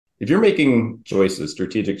if you're making choices,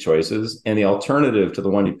 strategic choices, and the alternative to the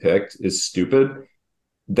one you picked is stupid,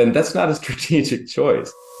 then that's not a strategic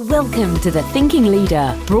choice. Welcome to The Thinking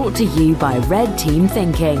Leader, brought to you by Red Team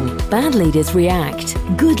Thinking. Bad leaders react,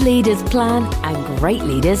 good leaders plan, and great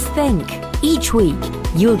leaders think. Each week,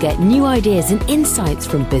 you'll get new ideas and insights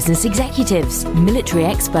from business executives, military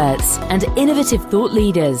experts, and innovative thought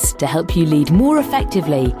leaders to help you lead more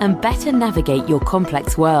effectively and better navigate your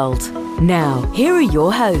complex world. Now, here are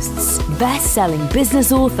your hosts, best-selling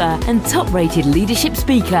business author and top-rated leadership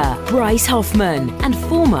speaker, Bryce Hoffman, and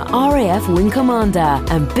former RAF Wing Commander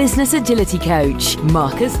and business agility coach,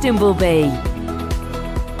 Marcus Dimbleby.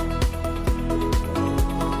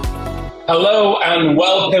 Hello and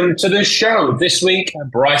welcome to the show. This week,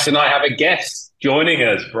 Bryce and I have a guest joining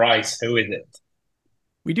us. Bryce, who is it?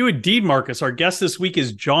 We do indeed, Marcus. Our guest this week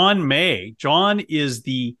is John May. John is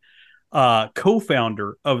the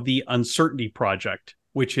co-founder of the Uncertainty Project,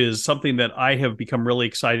 which is something that I have become really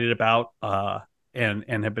excited about and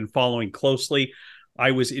have been following closely.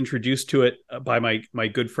 I was introduced to it by my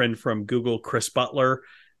good friend from Google, Chris Butler,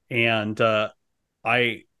 and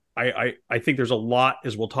I think there's a lot,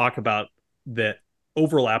 as we'll talk about, that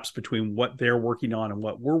overlaps between what they're working on and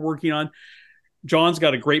what we're working on. John's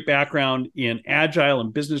got a great background in Agile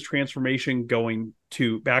and business transformation, going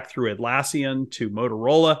back through Atlassian to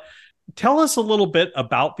Motorola. Tell us a little bit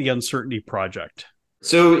about the Uncertainty Project.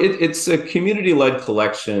 So it's a community-led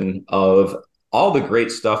collection of all the great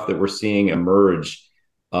stuff that we're seeing emerge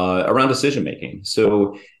around decision-making.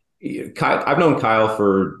 So I've known Kyle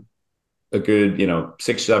for a good,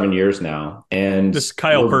 6-7 years now. And this is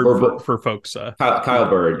Kyle Bird for folks. Kyle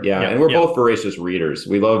Bird. Yeah. And we're both voracious readers.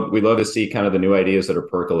 We love to see kind of the new ideas that are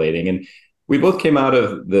percolating. And we both came out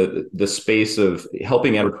of the space of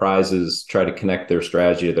helping enterprises try to connect their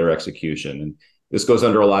strategy to their execution. And this goes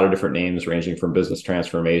under a lot of different names, ranging from business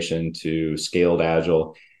transformation to scaled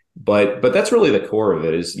agile. But that's really the core of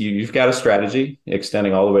it. Is you've got a strategy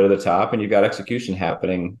extending all the way to the top, and you've got execution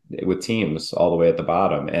happening with teams all the way at the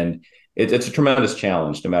bottom. And it's a tremendous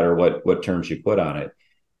challenge, no matter what terms you put on it.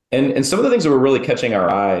 And some of the things that were really catching our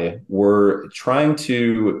eye were trying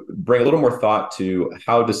to bring a little more thought to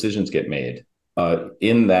how decisions get made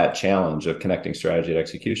in that challenge of connecting strategy and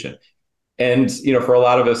execution. And, for a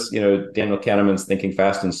lot of us, Daniel Kahneman's Thinking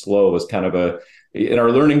Fast and Slow was kind of in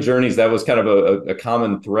our learning journeys, that was kind of a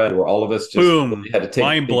common thread where all of us just really had to take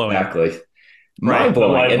mind-blowing. Exactly.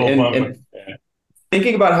 Mind-blowing. And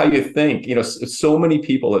thinking about how you think, so many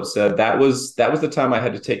people have said that was the time I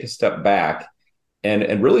had to take a step back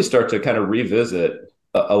and really start to kind of revisit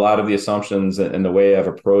a lot of the assumptions and the way I've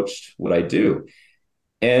approached what I do.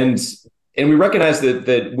 And we recognize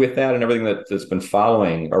that with that and everything that's been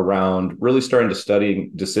following around really starting to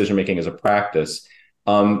study decision-making as a practice,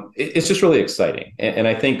 it's just really exciting. And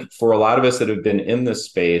I think for a lot of us that have been in this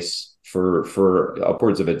space for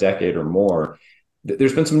upwards of a decade or more,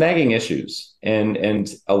 there's been some nagging issues. And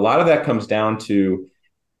a lot of that comes down to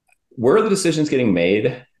where are the decisions getting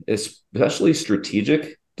made, especially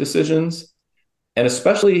strategic decisions. And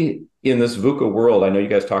especially in this VUCA world, I know you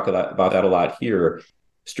guys talk about that a lot here,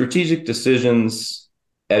 strategic decisions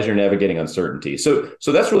as you're navigating uncertainty. So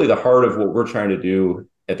that's really the heart of what we're trying to do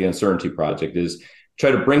at the Uncertainty Project, is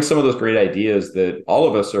try to bring some of those great ideas that all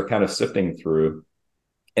of us are kind of sifting through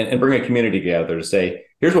and bring a community together to say,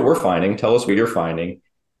 here's what we're finding, tell us what you're finding,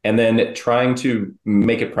 and then trying to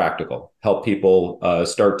make it practical, help people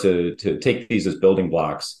start to take these as building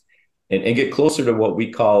blocks and get closer to what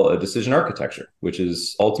we call a decision architecture, which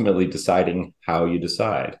is ultimately deciding how you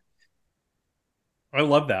decide. I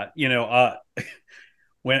love that.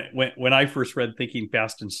 When I first read Thinking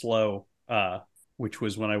Fast and Slow, which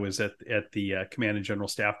was when I was at the Command and General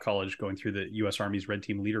Staff College going through the U.S. Army's Red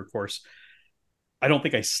Team Leader course, I don't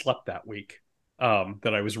think I slept that week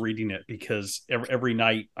that I was reading it, because every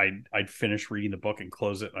night I'd finish reading the book and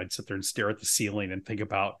close it. And I'd sit there and stare at the ceiling and think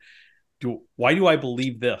about, why do I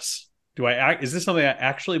believe this? Is this something I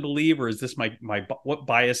actually believe, or is this my what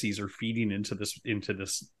biases are feeding into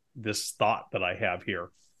this thought that I have here?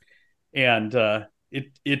 And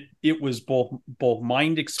it was both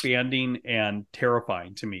mind expanding and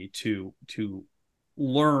terrifying to me to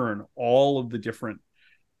learn all of the different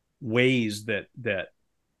ways that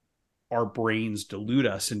our brains delude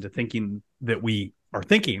us into thinking that we are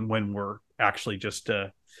thinking when we're actually just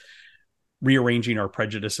rearranging our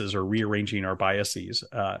prejudices or rearranging our biases,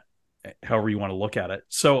 however you want to look at it.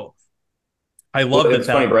 So I love that. It's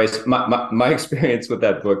funny, Bryce, my experience with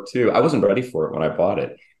that book too, I wasn't ready for it when I bought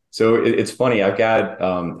it. So it's funny. I've got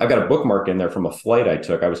a bookmark in there from a flight I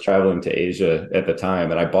took. I was traveling to Asia at the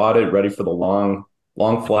time, and I bought it ready for the long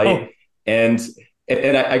flight. And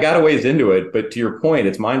And I got a ways into it, but to your point,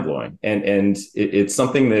 it's mind blowing, and it's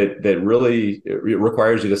something that really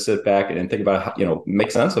requires you to sit back and think about how,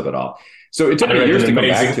 make sense of it all. So it took me years to come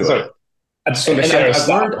back to it. I just want to share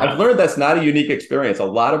I've learned that's not a unique experience. A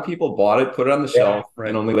lot of people bought it, put it on the shelf,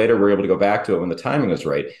 and only later were able to go back to it when the timing was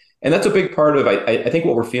right. And that's a big part of, I think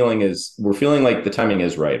what we're feeling like the timing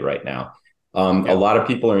is right now. A lot of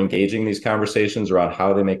people are engaging these conversations around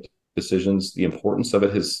how they make decisions. The importance of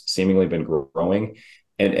it has seemingly been growing,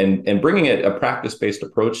 and bringing a practice-based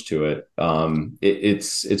approach to it.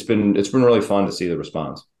 It's been really fun to see the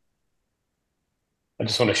response. I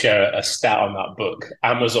just want to share a stat on that book.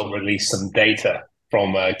 Amazon released some data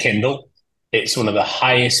from Kindle. It's one of the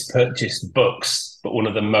highest purchased books, but one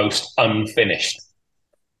of the most unfinished.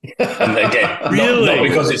 And again, really? not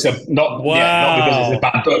because it's not because it's a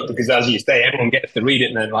bad book, because as you say, everyone gets to read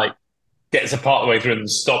it and then gets a part of the way through and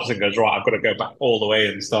stops and goes, right, I've got to go back all the way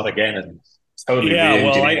and start again and totally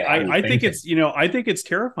re-engineer. I think it's I think it's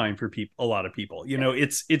terrifying for a lot of people.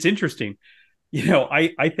 It's interesting.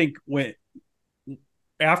 I think when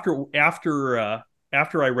after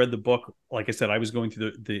I read the book, like I said, I was going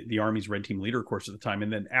through the Army's Red Team Leader course at the time,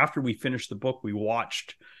 and then after we finished the book, we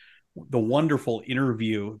watched the wonderful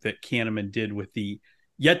interview that Kahneman did with the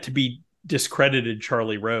yet to be discredited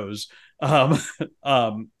Charlie Rose on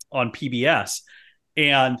PBS,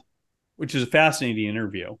 and which is a fascinating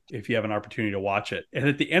interview if you have an opportunity to watch it. And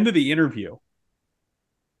at the end of the interview,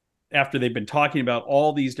 after they've been talking about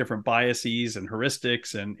all these different biases and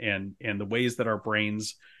heuristics and the ways that our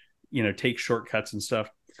brains, take shortcuts and stuff,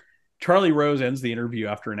 Charlie Rose ends the interview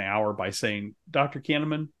after an hour by saying, "Dr.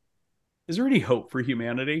 Kahneman, is there any hope for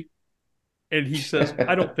humanity?" And he says,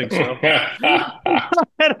 "I don't think so."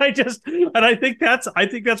 and I think that's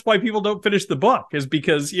why people don't finish the book, is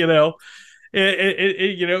because, he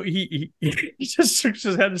just shakes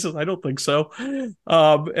his head and says, "I don't think so." And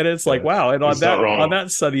it's like, wow. And on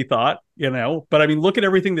that sunny thought, but I mean, look at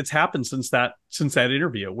everything that's happened since that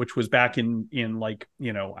interview, which was back in like,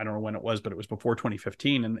 I don't know when it was, but it was before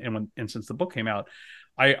 2015. And since the book came out,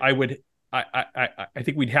 I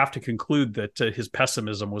think we'd have to conclude that his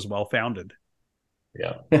pessimism was well-founded.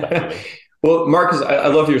 Yeah, definitely. Well, Marcus, I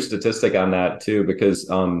love your statistic on that too, because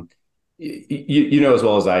you know as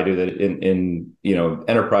well as I do that in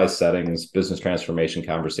enterprise settings, business transformation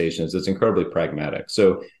conversations, it's incredibly pragmatic.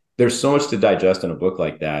 So there's so much to digest in a book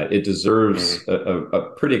like that. It deserves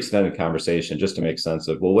a pretty extended conversation just to make sense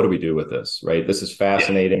of, well, what do we do with this, right? This is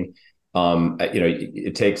fascinating.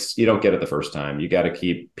 It takes, you don't get it the first time. You got to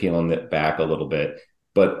keep peeling it back a little bit,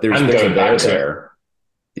 but there's a there.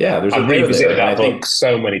 Yeah, there's I've revisited that book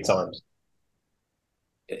so many times.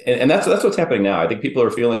 And that's what's happening now. I think people are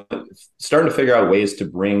starting to figure out ways to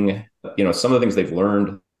bring, some of the things they've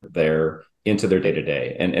learned there into their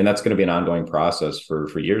day-to-day. And that's going to be an ongoing process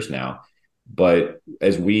for years now. But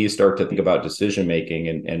as we start to think about decision-making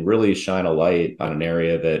and really shine a light on an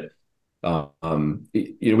area that,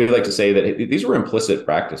 we like to say that these were implicit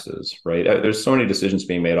practices, right? There's so many decisions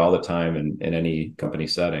being made all the time in any company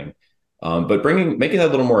setting. But making that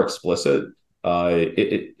a little more explicit,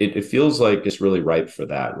 it feels like it's really ripe for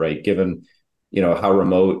that, right? Given, how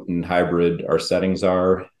remote and hybrid our settings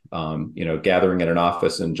are, gathering in an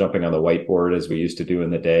office and jumping on the whiteboard as we used to do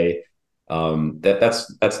in the day,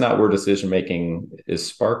 that's not where decision-making is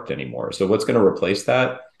sparked anymore. So what's going to replace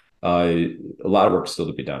that? A lot of work still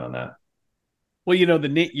to be done on that. Well, the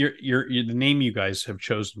name you guys have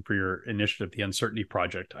chosen for your initiative, the Uncertainty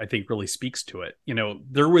Project, I think really speaks to it.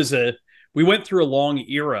 We went through a long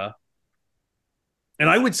era, and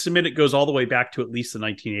I would submit it goes all the way back to at least the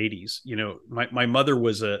 1980s. My mother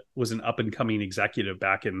was an up and coming executive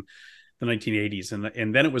back in the 1980s,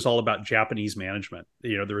 and then it was all about Japanese management.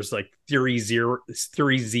 There was like Theory Z,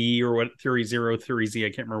 or what Theory Zero, Theory Z. I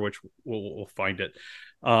can't remember which. We'll find it.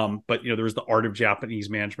 But there was the art of Japanese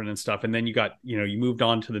management and stuff, and then you got you moved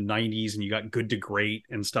on to the 90s, and you got Good to Great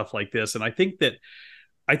and stuff like this. And I think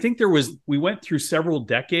we went through several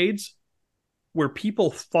decades where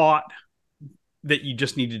people thought that you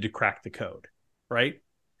just needed to crack the code, right?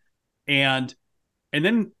 And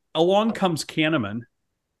then along comes Kahneman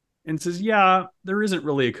and says, yeah, there isn't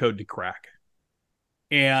really a code to crack.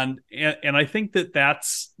 And I think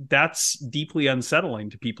that's deeply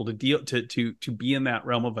unsettling to people to be in that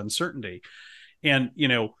realm of uncertainty. And,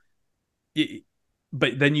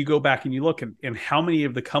 but then you go back and you look and how many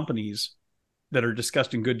of the companies that are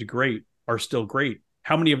discussed in Good to Great are still great?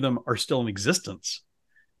 How many of them are still in existence?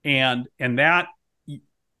 And that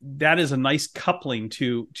is a nice coupling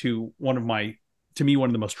to one of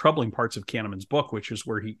the most troubling parts of Kahneman's book, which is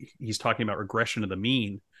where he's talking about regression of the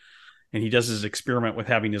mean. and he does his experiment with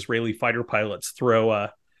having Israeli fighter pilots throw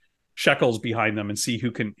shekels behind them and see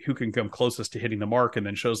who can come closest to hitting the mark, and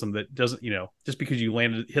then shows them that doesn't, just because you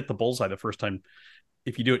hit the bullseye the first time,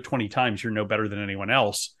 if you do it 20 times, you're no better than anyone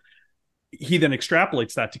else. He then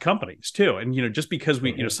extrapolates that to companies too. And, just because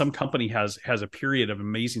some company has a period of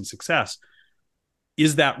amazing success,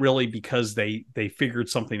 is that really because they figured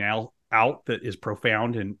something out that is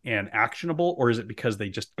profound and actionable, or is it because they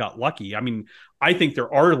just got lucky? I mean, I think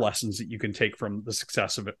there are lessons that you can take from the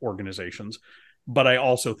success of organizations, but I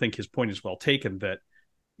also think his point is well taken that,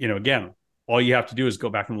 again, all you have to do is go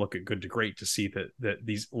back and look at Good to Great to see that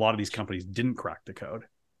a lot of these companies didn't crack the code.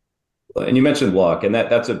 And you mentioned luck, and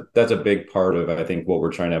that's a big part of, I think, what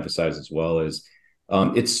we're trying to emphasize as well is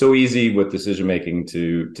it's so easy with decision making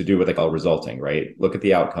to do what they call resulting, right? Look at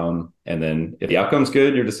the outcome, and then if the outcome's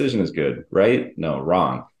good, your decision is good, right? No,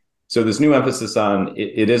 wrong. So this new emphasis on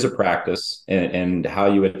it is a practice, and how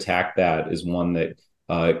you attack that is one that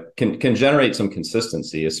can generate some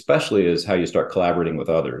consistency, especially as how you start collaborating with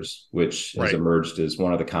others, which has emerged as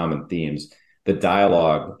one of the common themes. The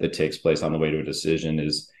dialogue that takes place on the way to a decision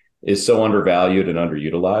is so undervalued and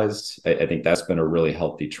underutilized. I think that's been a really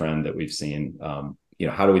healthy trend that we've seen.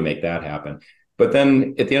 How do we make that happen? But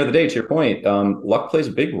then at the end of the day, to your point, luck plays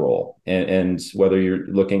a big role. And whether you're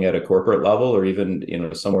looking at a corporate level or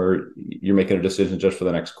even, somewhere you're making a decision just for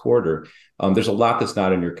the next quarter, there's a lot that's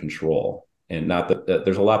not in your control, and not that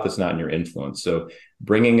there's a lot that's not in your influence. So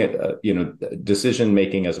bringing it, decision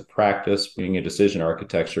making as a practice, bringing a decision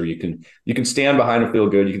architecture, you can stand behind and feel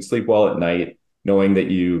good. You can sleep well at night, knowing that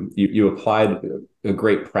you applied a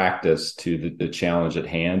great practice to the challenge at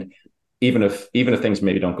hand, even if things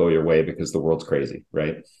maybe don't go your way because the world's crazy,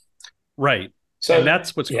 right? Right. So, and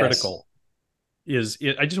that's what's critical. I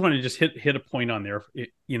just want to just hit a point on there.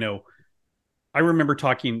 I remember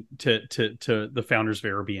talking to the founders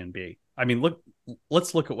of Airbnb. I mean,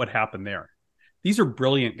 let's look at what happened there. These are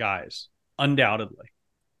brilliant guys, undoubtedly.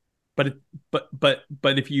 But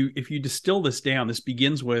if you distill this down, this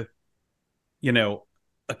begins with,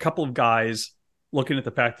 a couple of guys looking at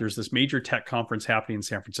the fact there's this major tech conference happening in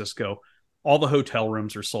San Francisco. All the hotel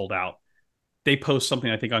rooms are sold out. They post something,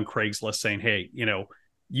 I think, on Craigslist saying, hey,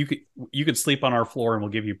 you could sleep on our floor and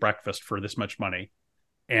we'll give you breakfast for this much money,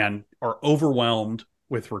 and are overwhelmed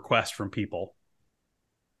with requests from people,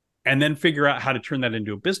 and then figure out how to turn that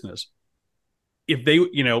into a business. If they,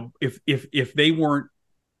 if they weren't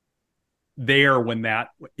there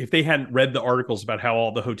if they hadn't read the articles about how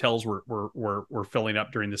all the hotels were filling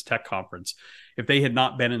up during this tech conference, if they had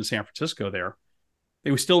not been in San Francisco there,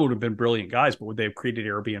 they still would have been brilliant guys, but would they have created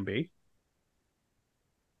Airbnb?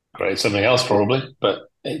 Create something else probably, but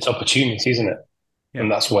it's opportunity, isn't it? Yeah.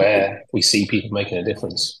 And that's where we see people making a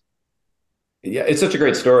difference. Yeah, it's such a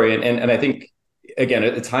great story. And I think, again,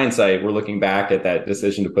 it's hindsight. We're looking back at that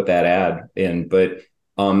decision to put that ad in, but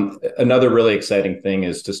another really exciting thing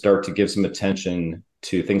is to start to give some attention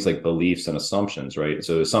to things like beliefs and assumptions, right?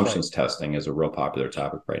 So assumptions testing is a real popular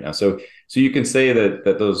topic right now. So you can say that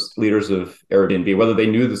those leaders of Airbnb, whether they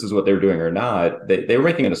knew this is what they were doing or not, they were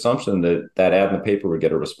making an assumption that ad in the paper would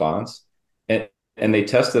get a response, and they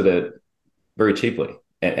tested it very cheaply.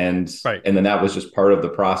 And then that was just part of the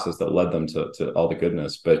process that led them to all the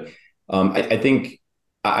goodness. But I think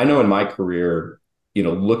I know in my career,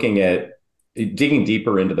 looking at digging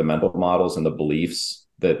deeper into the mental models and the beliefs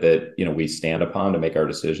that we stand upon to make our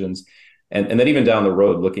decisions, and then even down the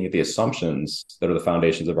road, looking at the assumptions that are the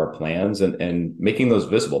foundations of our plans and making those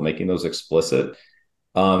visible, making those explicit.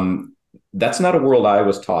 That's not a world I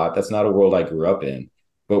was taught. That's not a world I grew up in.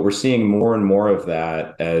 But we're seeing more and more of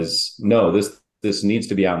that as, no, this needs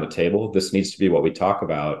to be on the table. This needs to be what we talk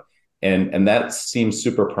about. And that seems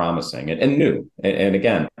super promising and new. And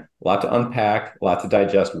again, a lot to unpack, a lot to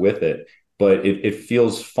digest with it, but it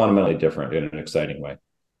feels fundamentally different in an exciting way.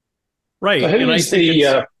 Right. And I think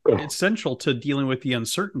it's essential to dealing with the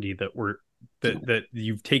uncertainty that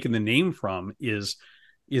you've taken the name from is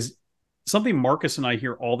something Marcus and I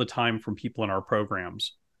hear all the time from people in our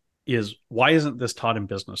programs is, why isn't this taught in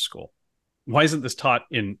business school? Why isn't this taught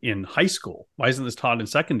in high school? Why isn't this taught in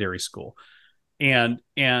secondary school? And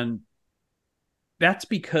that's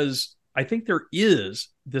because I think there is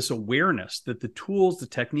this awareness that the tools, the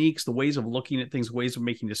techniques, the ways of looking at things, ways of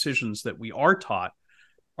making decisions that we are taught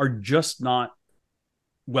are just not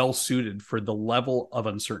well suited for the level of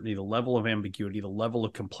uncertainty, the level of ambiguity, the level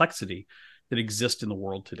of complexity that exists in the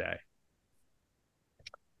world today.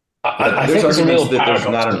 I think there's a real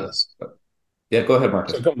paradox to this. Yeah, go ahead,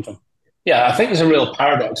 Marcus. Yeah, I think there's a real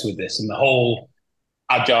paradox with this and the whole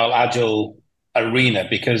agile arena,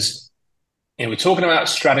 because we're talking about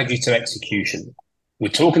strategy to execution. we're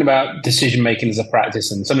talking about decision making as a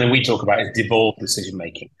practice, and something we talk about is devolved decision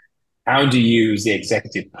making. How do you, as the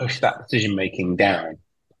executive, push that decision making down?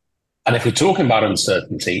 And if we're talking about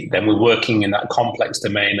uncertainty, then we're working in that complex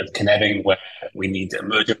domain of Connecting, where we need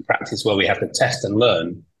emergent practice, where we have to test and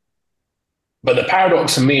learn. But the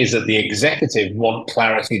paradox for me is that the executive want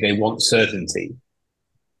clarity, they want certainty,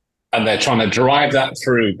 and they're trying to drive that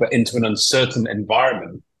through, but into an uncertain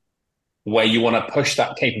environment where you want to push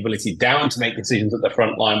that capability down to make decisions at the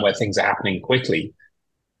front line where things are happening quickly.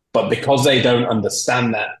 But because they don't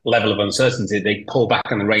understand that level of uncertainty, they pull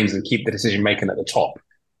back on the reins and keep the decision making at the top.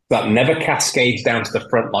 That never cascades down to the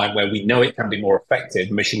front line where we know it can be more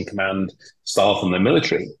effective, mission command style from the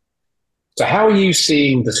military. So how are you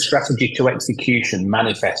seeing the strategy to execution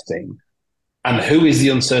manifesting, and who is the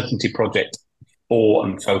uncertainty project for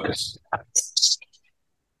and focused at?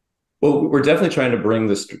 Well, we're definitely trying to bring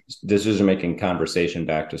this decision-making conversation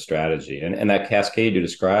back to strategy, and that cascade you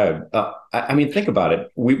described. I mean, think about it.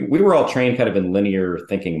 We were all trained kind of in linear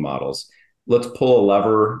thinking models. Let's pull a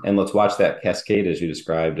lever and let's watch that cascade, as you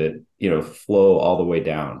described it, flow all the way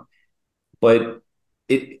down. But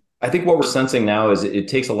I think what we're sensing now is it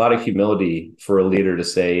takes a lot of humility for a leader to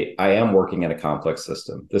say, I am working in a complex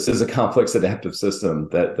system. This is a complex adaptive system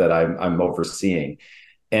that I'm overseeing.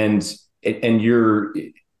 And your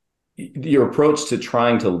approach to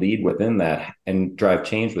trying to lead within that and drive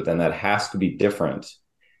change within that has to be different.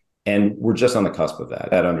 And we're just on the cusp of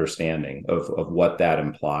that understanding of what that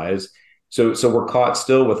implies. So we're caught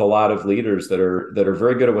still with a lot of leaders that are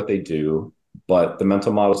very good at what they do, but the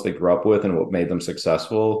mental models they grew up with and what made them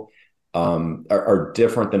successful are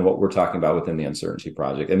different than what we're talking about within the uncertainty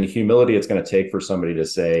project. And the humility it's going to take for somebody to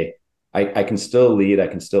say, I can still lead, I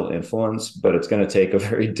can still influence, but it's going to take a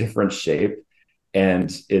very different shape.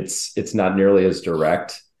 And it's not nearly as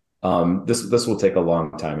direct. This will take a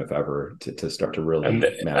long time, if ever, to start to really.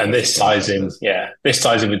 And this ties in, this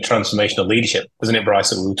ties in with transformational leadership, doesn't it, Bryce?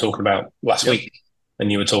 That we were talking about last week,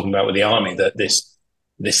 and you were talking about with the Army, that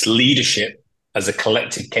this leadership as a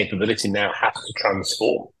collective capability now has to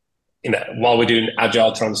transform. While we're doing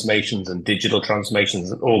agile transformations and digital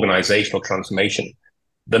transformations and organizational transformation,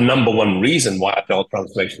 the number one reason why agile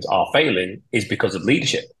transformations are failing is because of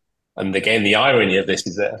leadership. And again, the irony of this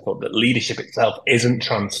is that I thought that leadership itself isn't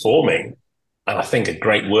transforming. And I think a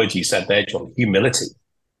great word you said there, John, humility.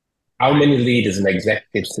 How many leaders and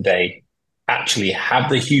executives today actually have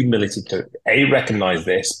the humility to A, recognize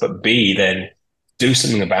this, but B, then do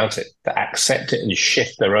something about it, to accept it and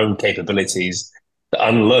shift their own capabilities, to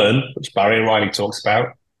unlearn, which Barry O'Reilly talks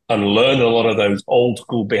about, unlearn a lot of those old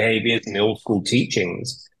school behaviors and the old school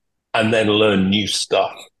teachings, and then learn new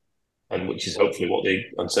stuff. And which is hopefully what the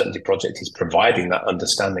Uncertainty Project is providing that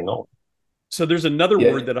understanding of. So there's another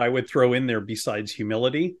word that I would throw in there besides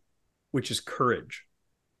humility, which is courage.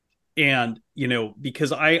 And,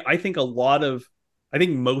 because I think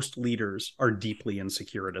most leaders are deeply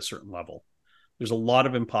insecure at a certain level. There's a lot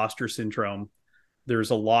of imposter syndrome. There's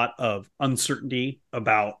a lot of uncertainty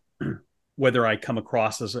about whether I come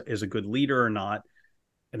across as a good leader or not,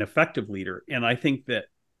 an effective leader. And I think that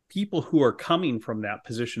people who are coming from that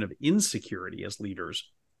position of insecurity as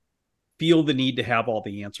leaders feel the need to have all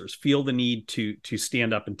the answers, feel the need to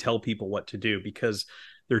stand up and tell people what to do, because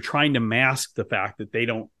they're trying to mask the fact that they're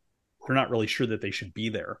not really sure that they should be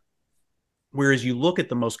there. Whereas you look at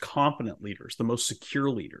the most confident leaders, the most secure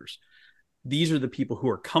leaders, these are the people who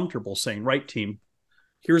are comfortable saying, right, team,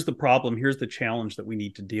 here's the problem, here's the challenge that we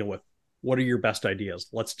need to deal with. What are your best ideas?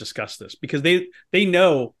 Let's discuss this. Because they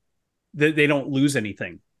know that they don't lose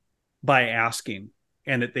anything by asking,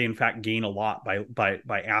 and that they in fact gain a lot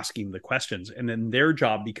by asking the questions. And then their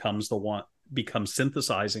job becomes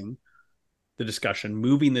synthesizing the discussion,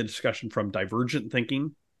 moving the discussion from divergent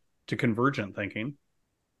thinking to convergent thinking,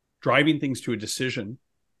 driving things to a decision,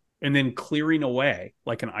 and then clearing away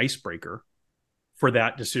like an icebreaker for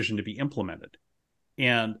that decision to be implemented.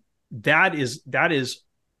 And that is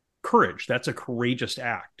courage. That's a courageous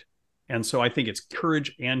act. And so I think it's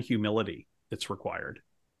courage and humility that's required.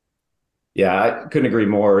 Yeah, I couldn't agree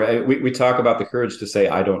more. We talk about the courage to say,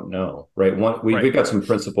 I don't know, right? We've got some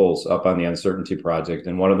principles up on the Uncertainty Project,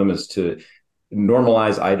 and one of them is to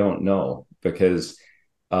normalize I don't know, because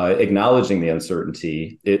acknowledging the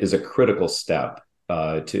uncertainty is a critical step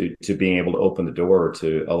to being able to open the door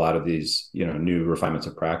to a lot of these new refinements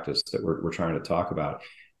of practice that we're trying to talk about.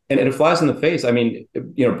 And it flies in the face. I mean,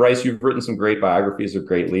 Bryce, you've written some great biographies of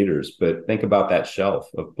great leaders, but think about that shelf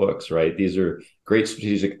of books, right? These are great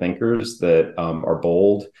strategic thinkers that are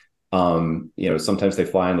bold. Sometimes they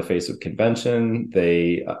fly in the face of convention.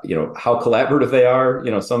 They, how collaborative they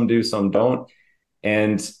are. Some do, some don't.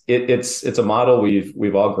 And it's a model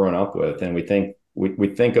we've all grown up with, and we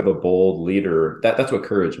think of a bold leader. That's what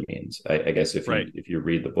courage means, I guess, if you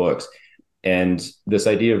read the books. And this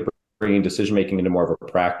idea of bringing decision making into more of a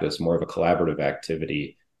practice, more of a collaborative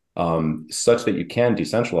activity, such that you can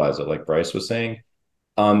decentralize it, like Bryce was saying.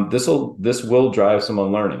 This will drive some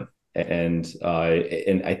unlearning, and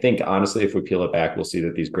I think honestly, if we peel it back, we'll see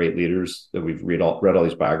that these great leaders that we've read all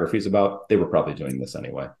these biographies about, they were probably doing this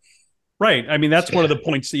anyway. Right. I mean, that's one of the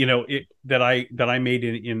points that I made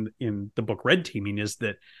in the book Red Teaming, is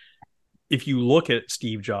that if you look at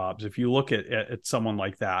Steve Jobs, if you look at someone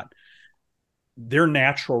like that, they're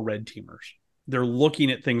natural red teamers. They're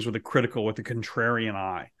looking at things with a contrarian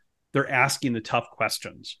eye. They're asking the tough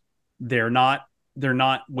questions. They're not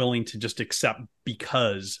willing to just accept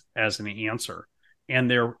because as an answer. And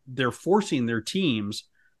they're forcing their teams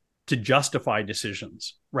to justify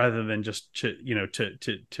decisions rather than just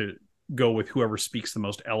to go with whoever speaks the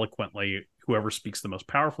most eloquently, whoever speaks the most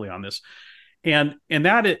powerfully on this. And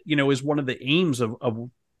that is one of the aims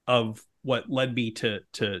of what led me to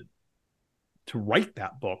write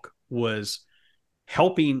that book, was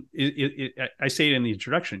helping I say it in the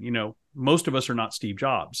introduction, most of us are not Steve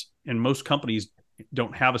Jobs, and most companies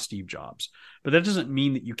don't have a Steve Jobs, but that doesn't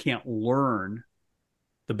mean that you can't learn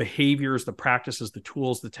the behaviors, the practices, the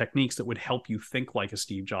tools, the techniques that would help you think like a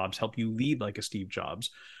Steve Jobs, help you lead like a Steve Jobs,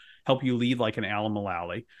 help you lead like an Alan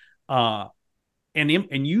Mulally,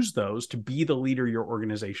 and use those to be the leader your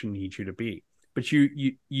organization needs you to be. But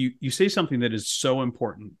you say something that is so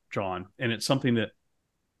important, John, and it's something that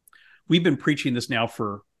we've been preaching this now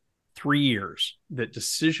for 3 years, that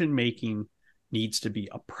decision making needs to be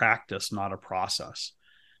a practice, not a process.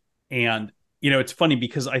 And it's funny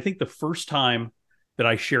because I think the first time that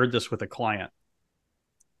I shared this with a client,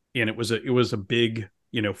 and it was a big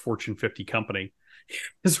Fortune 50 company,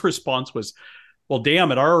 his response was, "Well,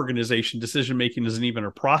 damn, at our organization, decision making isn't even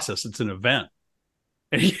a process; it's an event."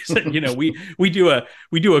 And he said, we do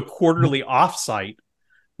a quarterly offsite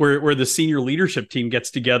where the senior leadership team gets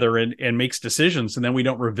together and makes decisions, and then we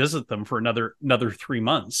don't revisit them for another 3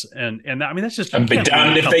 months. And I mean, that's just, and be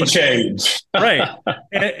damned if they change. Right.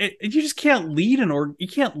 And you just can't lead you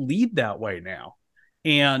can't lead that way now.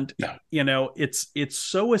 And no. It's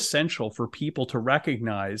so essential for people to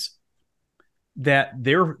recognize that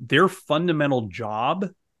their fundamental job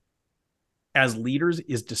as leaders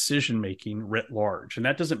is decision making writ large. And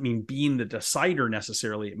that doesn't mean being the decider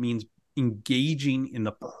necessarily. It means engaging in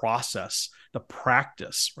the process, the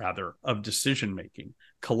practice rather, of decision making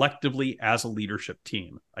collectively as a leadership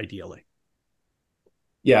team, ideally.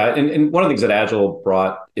 Yeah, and one of the things that Agile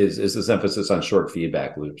brought is this emphasis on short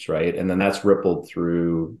feedback loops, right? And then that's rippled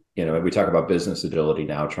through, we talk about business agility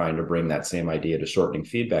now, trying to bring that same idea to shortening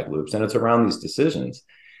feedback loops, and it's around these decisions.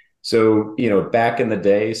 So, back in the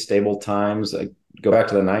day, stable times, go back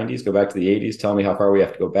to the 90s, go back to the 80s, tell me how far we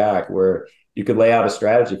have to go back, where you could lay out a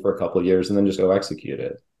strategy for a couple of years and then just go execute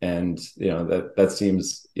it. And, that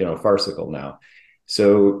seems, farcical now.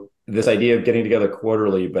 So this idea of getting together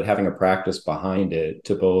quarterly, but having a practice behind it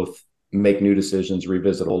to both make new decisions,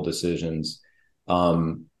 revisit old decisions,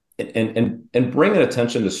 and bring an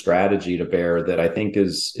attention to strategy to bear, that I think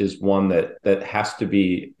is one that has to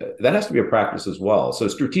be a practice as well. So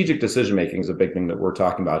strategic decision making is a big thing that we're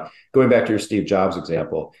talking about. Going back to your Steve Jobs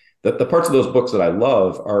example, the parts of those books that I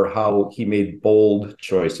love are how he made bold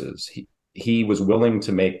choices. He was willing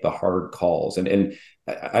to make the hard calls, and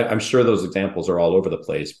I'm sure those examples are all over the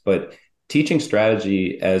place, but teaching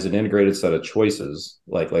strategy as an integrated set of choices,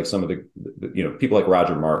 like some of the people like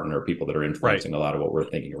Roger Martin are people that are influencing a lot of what we're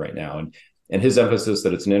thinking right now. And his emphasis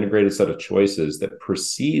that it's an integrated set of choices that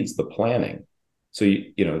precedes the planning. So,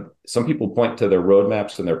 some people point to their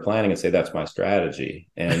roadmaps and their planning and say, that's my strategy.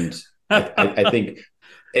 And I think,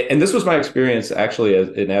 and this was my experience actually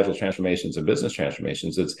in Agile transformations and business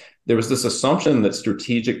transformations, there was this assumption that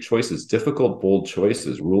strategic choices, difficult, bold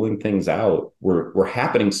choices, ruling things out were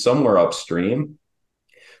happening somewhere upstream.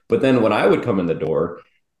 But then when I would come in the door,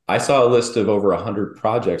 I saw a list of over 100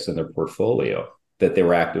 projects in their portfolio that they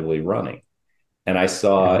were actively running. And I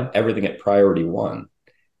saw everything at priority one.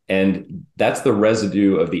 And that's the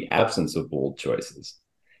residue of the absence of bold choices.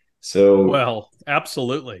 So, well,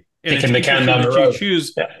 absolutely. And kicking the can down the road.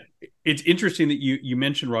 It's interesting that you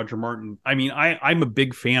mentioned Roger Martin. I mean, I'm a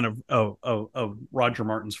big fan of Roger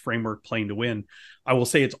Martin's framework, Playing to Win. I will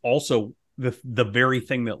say it's also the very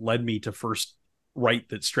thing that led me to first write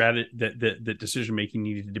that decision making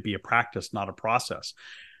needed to be a practice, not a process.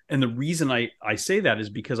 And the reason I say that is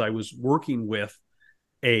because I was working with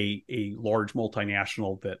a large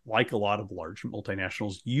multinational that, like a lot of large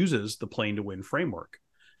multinationals, uses the Playing to Win framework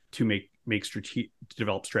to make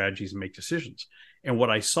develop strategies and make decisions. And what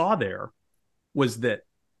I saw there was that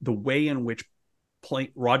the way in which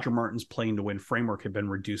Roger Martin's playing to win framework had been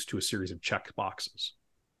reduced to a series of check boxes.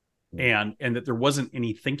 And that there wasn't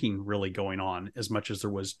any thinking really going on as much as there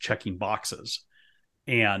was checking boxes,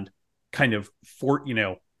 and kind of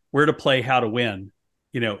where to play, how to win,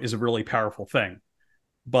 is a really powerful thing.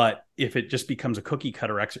 But if it just becomes a cookie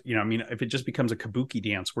cutter, if it just becomes a kabuki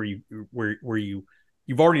dance where you've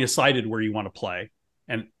already decided where you want to play,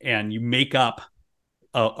 and you make up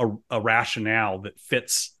a rationale that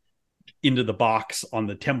fits into the box on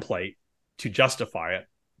the template to justify it,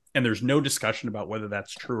 and there's no discussion about whether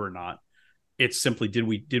that's true or not. It's simply, did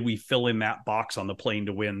we fill in that box on the playing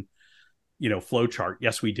to win, flow chart?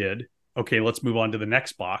 Yes, we did. Okay, let's move on to the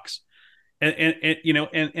next box.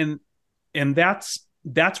 And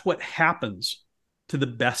that's what happens to the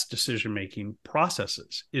best decision-making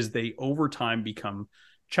processes, is they over time become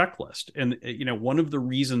checklist. And, one of the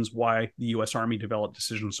reasons why the U.S. Army developed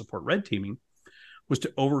decision support red teaming was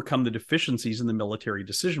to overcome the deficiencies in the military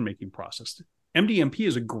decision-making process. MDMP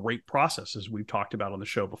is a great process, as we've talked about on the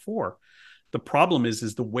show before. The problem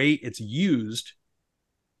is the way it's used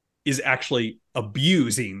is actually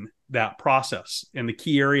abusing that process. And the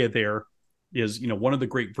key area there is, one of the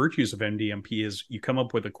great virtues of MDMP is you come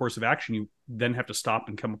up with a course of action, you then have to stop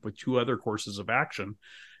and come up with two other courses of action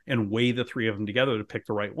and weigh the three of them together to pick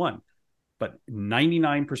the right one. But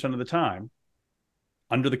 99% of the time,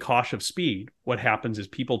 under the cosh of speed, what happens is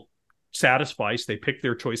people satisfice, they pick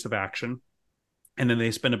their choice of action, and then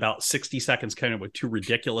they spend about 60 seconds kind of with two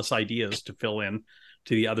ridiculous ideas to fill in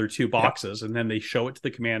to the other two boxes. Yeah. And then they show it to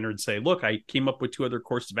the commander and say, look, I came up with two other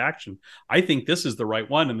courses of action. I think this is the right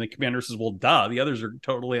one. And the commander says, well, duh, the others are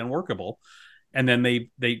totally unworkable. And then they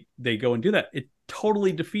go and do that. It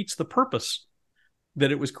totally defeats the purpose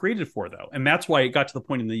that it was created for, though. And that's why it got to the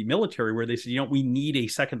point in the military where they said, we need a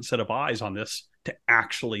second set of eyes on this to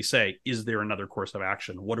actually say, is there another course of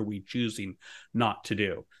action? What are we choosing not to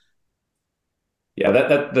do? Yeah,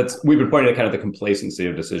 that's we've been pointing to kind of the complacency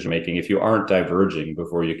of decision making. If you aren't diverging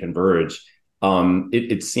before you converge,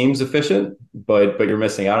 it seems efficient, but you're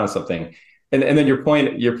missing out on something. And then your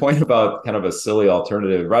point about kind of a silly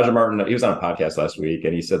alternative. Roger Martin, he was on a podcast last week,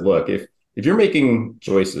 and he said, look, if you're making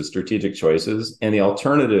choices, strategic choices, and the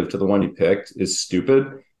alternative to the one you picked is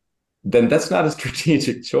stupid, then that's not a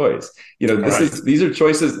strategic choice. These are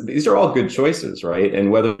choices. These are all good choices, right?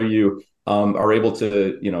 And whether you are able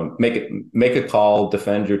to, make a call,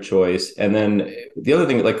 defend your choice. And then the other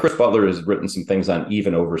thing, like Chris Butler has written some things on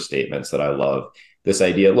even over statements that I love. This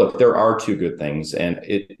idea, look, there are two good things, and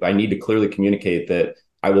I need to clearly communicate that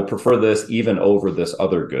I will prefer this even over this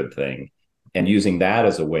other good thing. And using that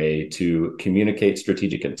as a way to communicate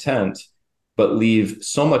strategic intent, but leave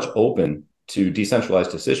so much open to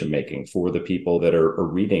decentralized decision-making for the people that are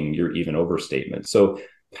reading your even over statement. So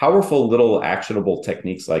powerful little actionable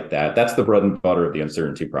techniques like that, that's the bread and butter of the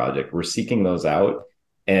Uncertainty Project. We're seeking those out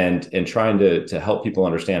and trying to help people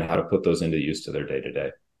understand how to put those into use to their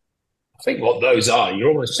day-to-day. I think what those are, you're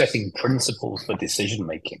almost setting principles for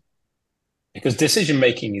decision-making. Because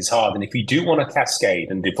decision-making is hard. And if you do want to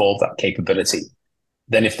cascade and devolve that capability,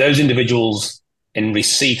 then if those individuals in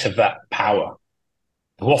receipt of that power,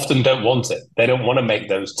 who often don't want it, they don't want to make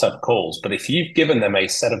those tough calls. But if you've given them a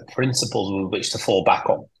set of principles with which to fall back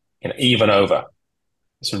on, even over,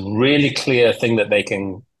 it's a really clear thing that they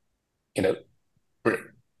can,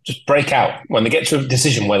 just break out. When they get to a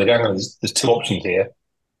decision where they're going, there's two options here,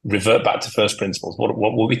 revert back to first principles. What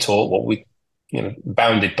were we taught? What we,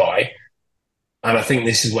 bounded by? And I think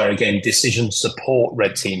this is where, again, decision support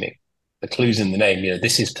red teaming, the clue's in the name,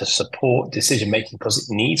 this is to support decision-making because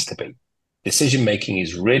it needs to be. Decision-making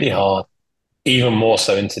is really hard, even more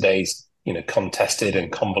so in today's, contested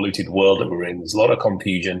and convoluted world that we're in. There's a lot of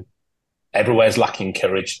confusion. Everywhere's lacking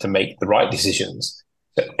courage to make the right decisions.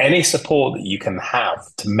 So any support that you can have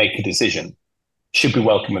to make a decision should be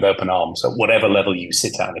welcomed with open arms at whatever level you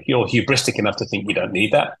sit at. And if you're hubristic enough to think you don't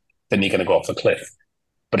need that, then you're going to go off a cliff.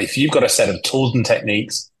 But if you've got a set of tools and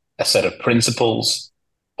techniques, a set of principles,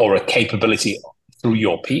 or a capability through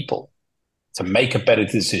your people to make a better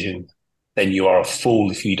decision, then you are a fool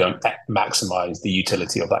if you don't maximize the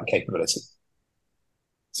utility of that capability.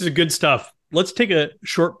 This is good stuff. Let's take a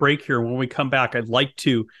short break here. When we come back, I'd like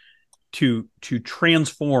to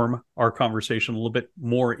transform our conversation a little bit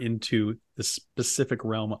more into the specific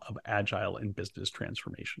realm of agile and business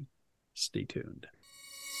transformation. Stay tuned.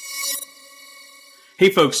 Hey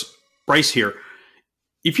folks, Bryce here.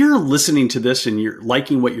 If you're listening to this and you're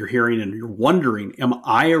liking what you're hearing and you're wondering, am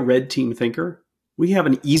I a red team thinker? We have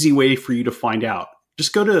an easy way for you to find out.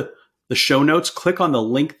 Just go to the show notes, click on the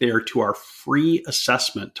link there to our free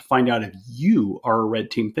assessment to find out if you are a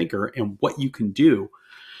red team thinker and what you can do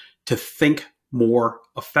to think more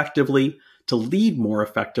effectively, to lead more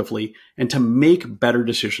effectively, and to make better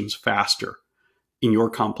decisions faster in your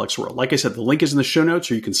complex world. Like I said, the link is in the show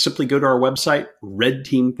notes, or you can simply go to our website,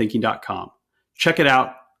 redteamthinking.com. Check it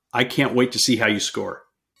out. I can't wait to see how you score.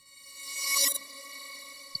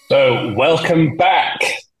 So, welcome back.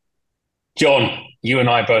 John, you and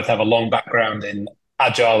I both have a long background in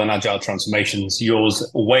Agile and Agile transformations, yours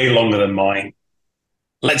way longer than mine.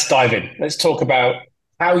 Let's dive in. Let's talk about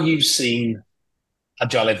how you've seen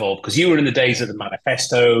Agile evolve, because you were in the days of the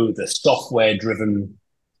manifesto, the software-driven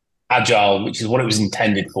Agile, which is what it was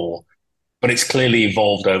intended for, but it's clearly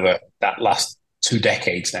evolved over that last 2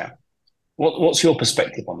 decades now. What's your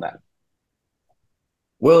perspective on that?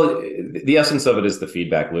 Well, the essence of it is the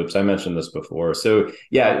feedback loops. I mentioned this before. So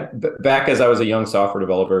yeah, back as I was a young software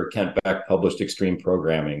developer, Kent Beck published Extreme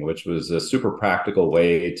Programming, which was a super practical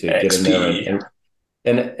way to get in there.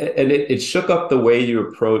 And it shook up the way you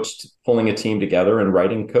approached pulling a team together and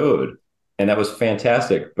writing code. And that was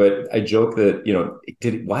fantastic. But I joke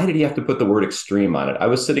that, why did he have to put the word extreme on it? I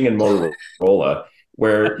was sitting in Motorola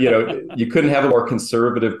where, you couldn't have a more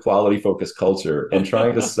conservative, quality focused culture, and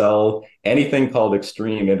trying to sell anything called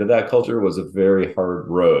extreme into that culture was a very hard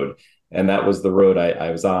road. And that was the road I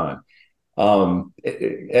was on.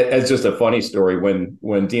 It's just a funny story.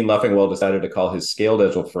 When Dean Leffingwell decided to call his scaled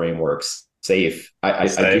agile frameworks SAFE, I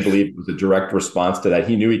do believe it was a direct response to that.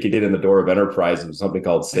 He knew he could get in the door of enterprise with something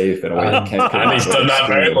called SAFE in a way that Kent could. And he's done that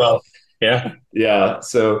very well. Yeah. Yeah.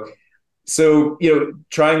 So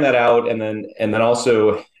trying that out, and then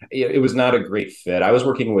also it was not a great fit. I was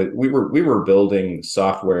working with we were building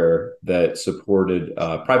software that supported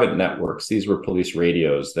private networks. These were police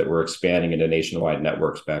radios that were expanding into nationwide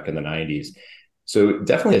networks back in the 90s. So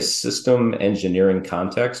definitely a system engineering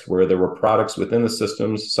context where there were products within the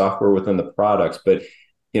systems, software within the products, but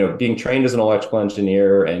being trained as an electrical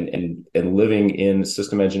engineer and living in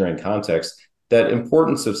system engineering context, that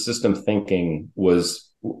importance of system thinking was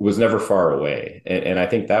never far away. And I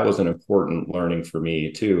think that was an important learning for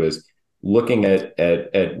me too, is looking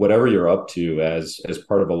at whatever you're up to as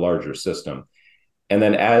part of a larger system. And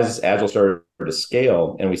then as Agile started to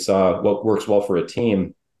scale and we saw what works well for a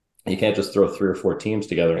team, you can't just throw 3 or 4 teams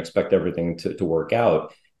together and expect everything to work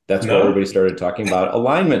out. That's why everybody started talking about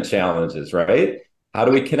alignment challenges, right? How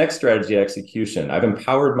do we connect strategy execution? I've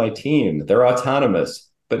empowered my team. They're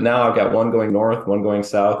autonomous, but now I've got one going north, one going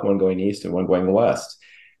south, one going east, and one going west.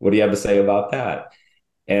 What do you have to say about that?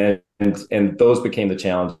 And those became the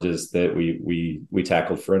challenges that we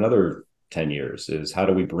tackled for another 10 years, is how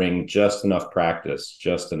do we bring just enough practice,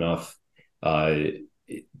 just enough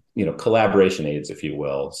collaboration aids, if you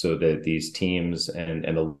will, so that these teams and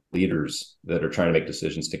the leaders that are trying to make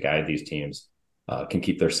decisions to guide these teams can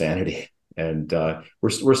keep their sanity. And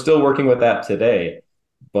we're still working with that today.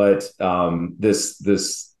 But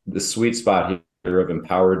this sweet spot here of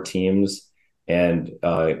empowered teams and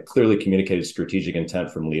clearly communicated strategic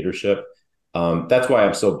intent from leadership. That's why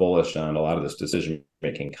I'm so bullish on a lot of this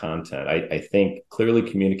decision-making content. I think clearly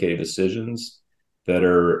communicated decisions that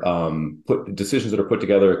are put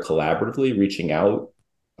together collaboratively, reaching out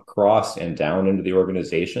across and down into the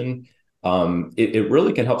organization. It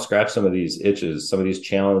really can help scratch some of these itches, some of these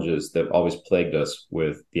challenges that always plagued us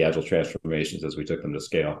with the Agile transformations as we took them to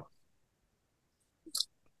scale.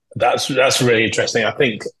 That's really interesting. I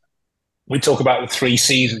think we talk about the 3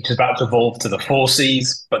 C's, which is about to evolve to the 4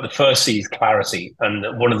 C's, but the first C is clarity. And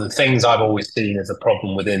one of the things I've always seen as a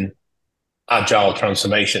problem within Agile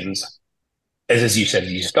transformations is, as you said,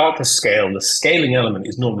 you start to scale, the scaling element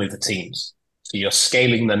is normally the teams. So you're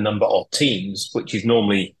scaling the number of teams, which is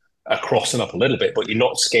normally across and up a little bit, but you're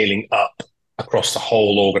not scaling up across the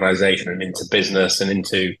whole organization and into business and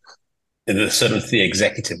into the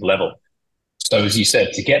executive level. So as you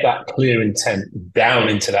said, to get that clear intent down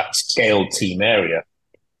into that scaled team area,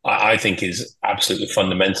 I think is absolutely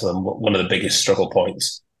fundamental and one of the biggest struggle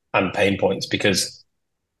points and pain points, because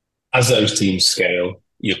as those teams scale,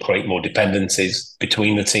 you create more dependencies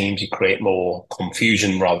between the teams, you create more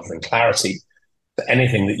confusion rather than clarity. So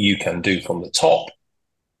anything that you can do from the top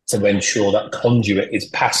to ensure that conduit is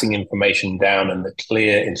passing information down and the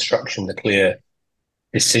clear instruction, the clear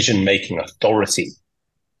decision-making authority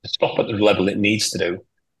to stop at the level it needs to do,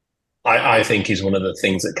 I think is one of the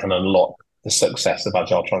things that can unlock the success of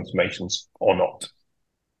Agile transformations or not.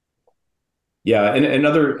 Yeah, and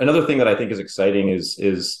another thing that I think is exciting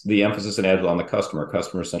is the emphasis in Agile on the customer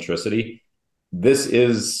centricity. This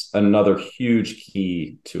is another huge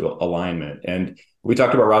key to alignment. And We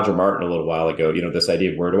talked about Roger Martin a little while ago, this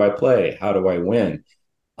idea of where do I play? How do I win?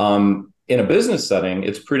 In a business setting,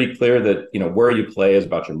 it's pretty clear that, where you play is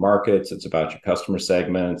about your markets. It's about your customer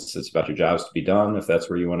segments. It's about your jobs to be done, if that's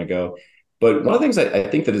where you want to go. But one of the things I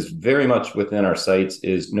think that is very much within our sights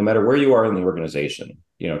is no matter where you are in the organization,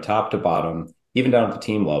 top to bottom, even down at the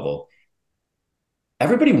team level,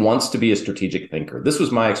 everybody wants to be a strategic thinker. This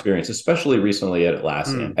was my experience, especially recently at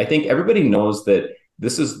Atlassian. I think everybody knows that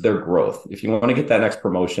this is their growth. If you want to get that next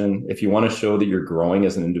promotion, if you want to show that you're growing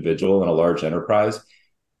as an individual in a large enterprise,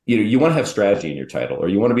 you want to have strategy in your title, or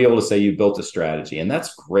you want to be able to say you built a strategy. And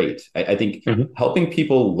that's great. I think helping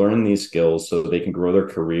people learn these skills so they can grow their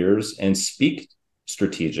careers and speak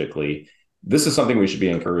strategically, this is something we should be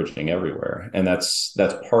encouraging everywhere. And that's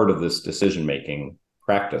part of this decision-making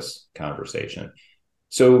practice conversation.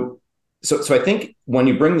 So I think when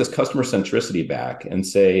you bring this customer centricity back and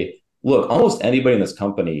say, look, almost anybody in this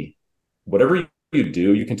company, whatever you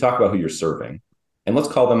do, you can talk about who you're serving. And let's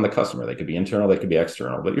call them the customer. They could be internal, they could be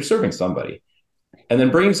external, but you're serving somebody. And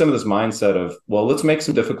then bringing some of this mindset of, well, let's make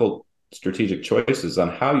some difficult strategic choices on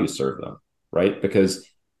how you serve them, right? Because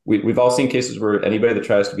we've all seen cases where anybody that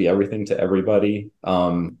tries to be everything to everybody,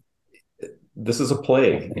 this is a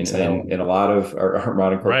plague in a lot of our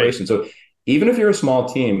modern corporations. Right. So even if you're a small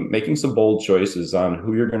team, making some bold choices on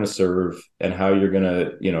who you're going to serve and how you're going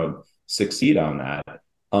to, succeed on that.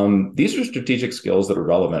 These are strategic skills that are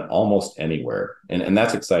relevant almost anywhere. And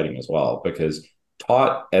that's exciting as well, because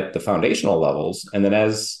taught at the foundational levels, and then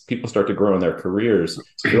as people start to grow in their careers,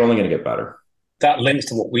 they're only going to get better. That links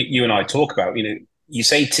to what you and I talk about. You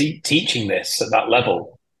say teaching this at that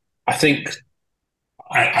level. I think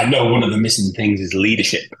I know one of the missing things is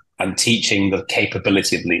leadership and teaching the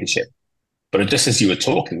capability of leadership. But just as you were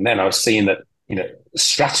talking then, I was seeing that,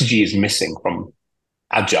 strategy is missing from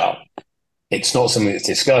Agile. It's not something that's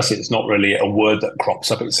discussed. It's not really a word that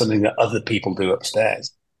crops up. It's something that other people do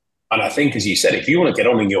upstairs. And I think, as you said, if you want to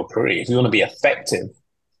get on in your career, if you want to be effective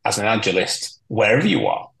as an Agilist, wherever you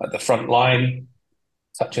are, at the front line,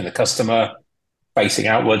 touching the customer, facing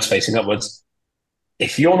outwards, facing upwards,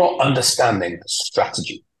 if you're not understanding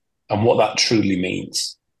strategy and what that truly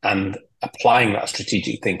means and applying that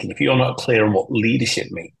strategic thinking, if you're not clear on what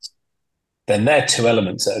leadership means, then there are two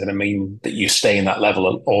elements that are going to mean that you stay in that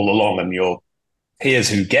level all along, and your peers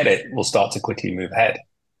who get it will start to quickly move ahead.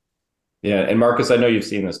 Yeah. And Marcus, I know you've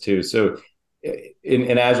seen this too. So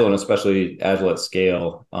in Agile, and especially Agile at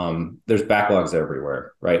scale, there's backlogs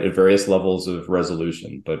everywhere, right? At various levels of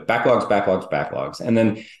resolution, but backlogs. And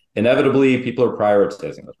then inevitably people are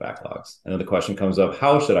prioritizing those backlogs. And then the question comes up,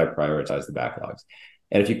 how should I prioritize the backlogs?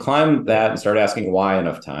 And if you climb that and start asking why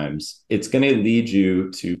enough times, it's going to lead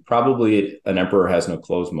you to probably an emperor has no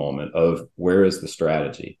clothes moment of where is the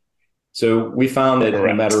strategy? So we found that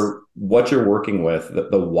no matter what you're working with,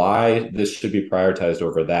 the why this should be prioritized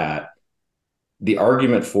over that, the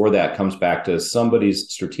argument for that comes back to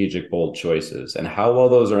somebody's strategic, bold choices, and how well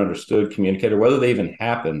those are understood, communicated, whether they even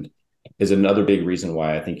happened is another big reason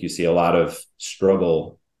why I think you see a lot of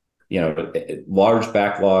struggle. Large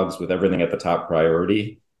backlogs with everything at the top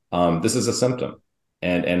priority. This is a symptom.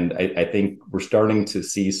 And I think we're starting to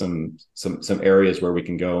see some areas where we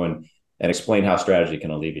can go and explain how strategy can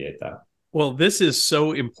alleviate that. Well, this is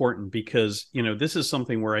so important because, this is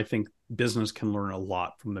something where I think business can learn a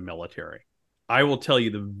lot from the military. I will tell you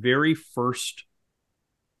the very first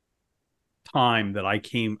time that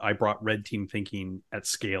I brought red team thinking at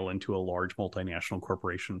scale into a large multinational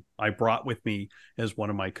corporation. I brought with me as one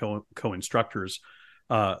of my co-instructors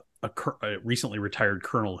a recently retired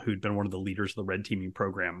colonel who'd been one of the leaders of the red teaming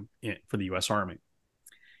program for the U.S. Army.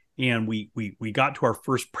 And we got to our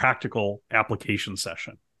first practical application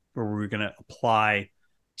session where we were going to apply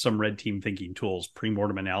some red team thinking tools,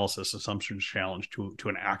 pre-mortem analysis, assumptions challenge to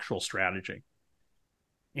an actual strategy.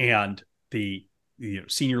 And the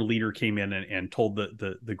senior leader came in and told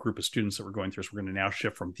the group of students that were going through this, we're going to now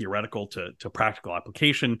shift from theoretical to practical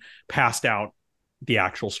application, passed out the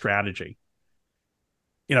actual strategy.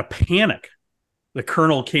 In a panic, the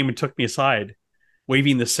colonel came and took me aside,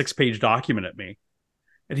 waving the 6-page document at me.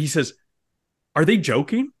 And he says, "Are they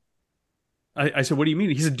joking?" I said, "What do you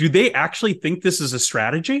mean?" He said, "Do they actually think this is a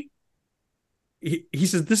strategy?" He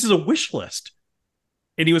says, "This is a wish list."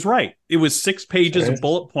 And he was right. It was 6 pages of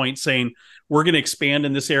bullet points saying, we're going to expand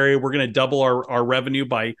in this area. We're going to double our revenue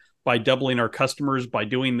by doubling our customers by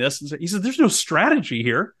doing this. And so he said, there's no strategy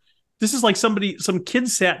here. This is like some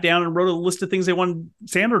kids sat down and wrote a list of things they wanted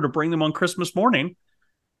Santa to bring them on Christmas morning.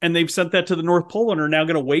 And they've sent that to the North Pole and are now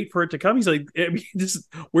going to wait for it to come. He's like,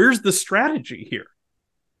 where's the strategy here?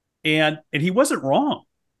 And he wasn't wrong.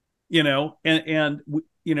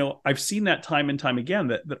 I've seen that time and time again,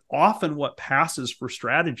 that often what passes for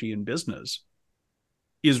strategy in business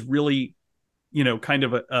is really, kind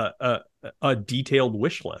of a detailed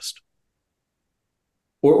wish list.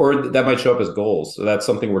 Or that might show up as goals. So that's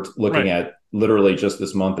something we're looking at literally just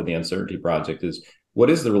this month in the Uncertainty Project, is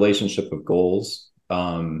what is the relationship of goals,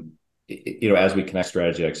 as we connect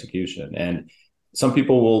strategy execution. And some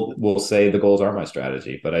people will say the goals are my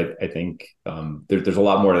strategy, but I think there's a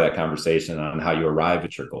lot more to that conversation on how you arrive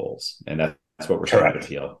at your goals. And that's what we're trying to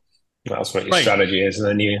feel. That's what your strategy is. And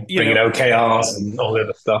then you bring in OKRs and all the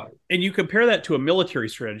other stuff. And you compare that to a military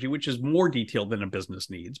strategy, which is more detailed than a business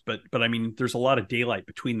needs. But I mean, there's a lot of daylight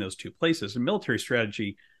between those two places. In military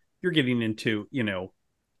strategy, you're getting into,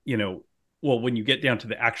 well, when you get down to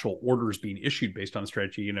the actual orders being issued based on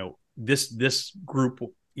strategy, this group,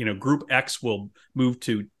 group X will move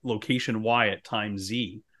to location Y at time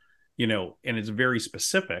Z, and it's very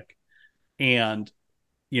specific. And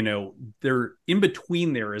there in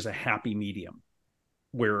between there is a happy medium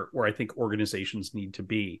where I think organizations need to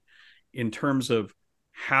be, in terms of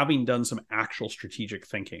having done some actual strategic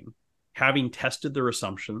thinking, having tested their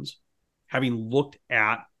assumptions, having looked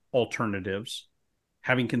at alternatives,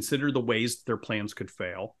 having considered the ways that their plans could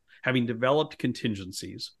fail, having developed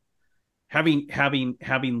contingencies, having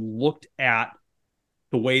looked at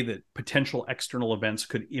the way that potential external events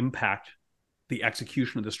could impact the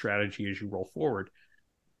execution of the strategy as you roll forward.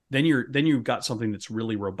 Then you've got something that's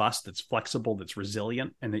really robust, that's flexible, that's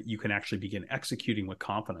resilient, and that you can actually begin executing with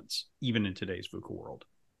confidence, even in today's VUCA world.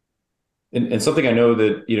 And something I know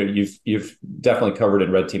that you've definitely covered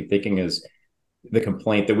in Red Team Thinking is the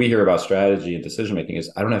complaint that we hear about strategy and decision making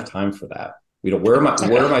is, I don't have time for that. Where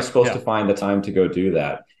am I supposed to find the time to go do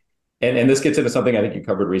that? And this gets into something I think you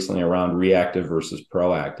covered recently around reactive versus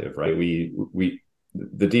proactive, right?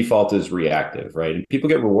 The default is reactive, right? And people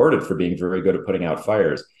get rewarded for being very good at putting out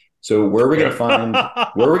fires. So where are we going to find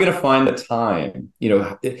the time?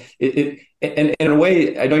 And in a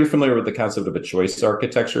way, I know you're familiar with the concept of a choice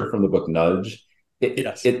architecture from the book Nudge.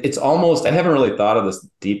 It's almost, I haven't really thought of this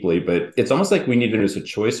deeply, but it's almost like we need to introduce a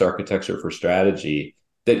choice architecture for strategy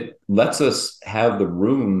that lets us have the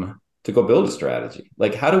room to go build a strategy.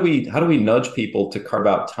 Like, how do we nudge people to carve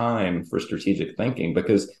out time for strategic thinking?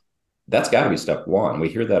 Because that's got to be step one. We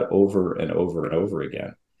hear that over and over and over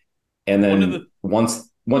again. And then once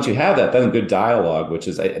you have that, then good dialogue, which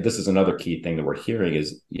is, this is another key thing that we're hearing,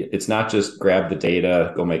 is it's not just grab the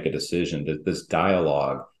data, go make a decision. This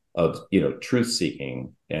dialogue of, truth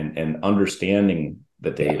seeking and understanding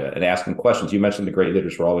the data and asking questions. You mentioned the great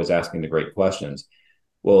leaders were always asking the great questions.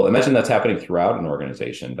 Well, imagine that's happening throughout an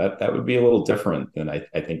organization. That would be a little different than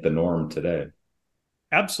I think the norm today.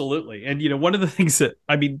 Absolutely. And, one of the things that,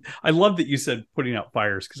 I love that you said putting out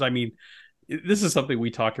fires, because this is something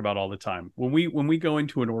we talk about all the time. When we go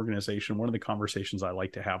into an organization, one of the conversations I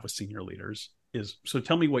like to have with senior leaders is, so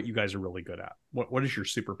tell me what you guys are really good at. What is your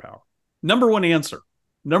superpower? Number one answer.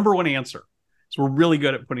 So we're really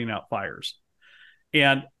good at putting out fires.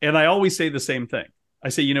 And I always say the same thing. I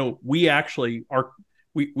say, we actually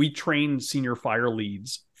we train senior fire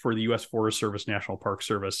leads for the U.S. Forest Service, National Park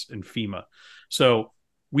Service, and FEMA. So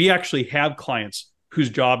we actually have clients whose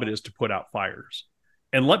job it is to put out fires.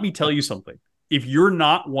 And let me tell you something. If you're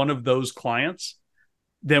not one of those clients,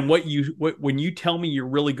 then when you tell me you're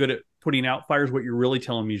really good at putting out fires, what you're really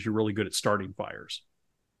telling me is you're really good at starting fires.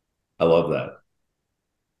 I love that.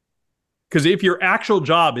 Because if your actual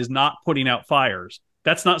job is not putting out fires,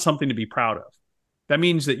 that's not something to be proud of. That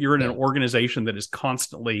means that you're in an organization that is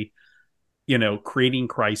constantly, creating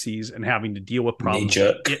crises and having to deal with problems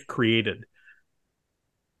that get created.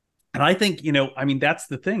 And I think, that's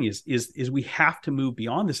the thing is we have to move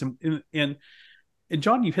beyond this. And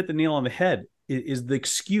John, you've hit the nail on the head. Is the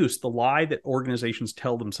excuse, the lie that organizations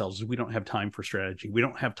tell themselves is we don't have time for strategy. We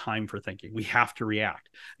don't have time for thinking. We have to react.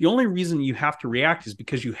 The only reason you have to react is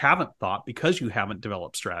because you haven't thought, because you haven't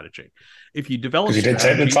developed strategy. If you developed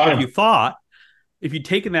strategy, if you'd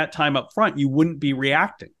taken that time up front, you wouldn't be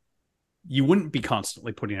reacting. You wouldn't be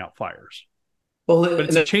constantly putting out fires. Well, but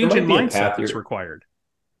it's a change in mindset that's required.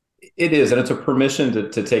 It is, and it's a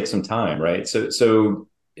permission to take some time, right? So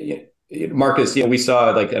Marcus, we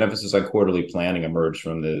saw like an emphasis on quarterly planning emerge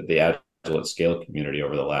from the Agile at Scale community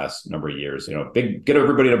over the last number of years. Get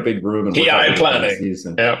everybody in a big room and PI planning.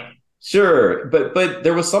 Sure, but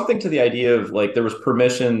there was something to the idea of like there was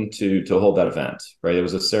permission to hold that event, right? It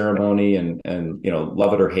was a ceremony, and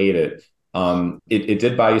love it or hate it, it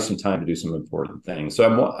did buy you some time to do some important things.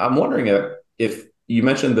 So I'm wondering if you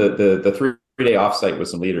mentioned the 3-day offsite with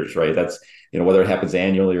some leaders, right? That's whether it happens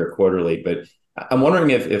annually or quarterly, but I'm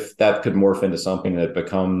wondering if that could morph into something that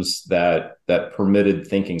becomes that permitted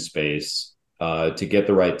thinking space to get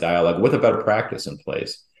the right dialogue with a better practice in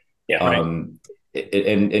place. Yeah. And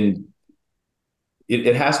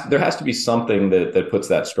there has to be something that puts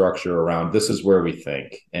that structure around. This is where we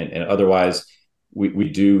think, and otherwise we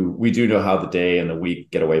do know how the day and the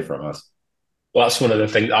week get away from us. Well, that's one of the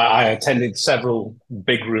things. I attended several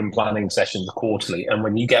big room planning sessions quarterly, and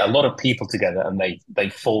when you get a lot of people together and they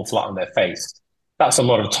fall flat on their face, that's a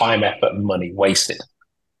lot of time, effort, and money wasted.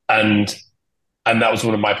 And that was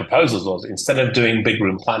one of my proposals was, instead of doing big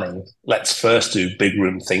room planning, let's first do big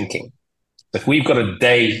room thinking. If we've got a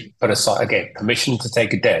day put aside, again, permission to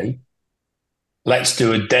take a day, let's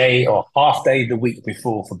do a day or half day the week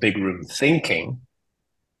before for big room thinking,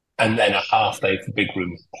 and then a half day for big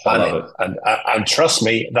room planning. And trust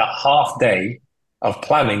me, that half day of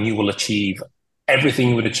planning, you will achieve everything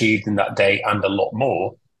you would achieve in that day and a lot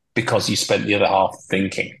more because you spent the other half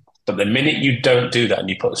thinking. But the minute you don't do that and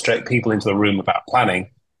you put straight people into a room about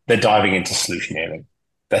planning, they're diving into solutioneering.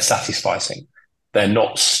 They're satisficing. They're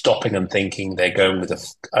not stopping and thinking. They're going with,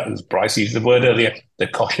 as Bryce used the word earlier, the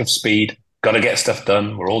cosh of speed. Got to get stuff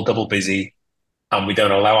done. We're all double busy. And we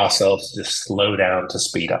don't allow ourselves to just slow down to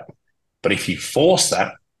speed up. But if you force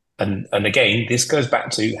that, and again, this goes back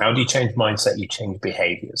to how do you change mindset? You change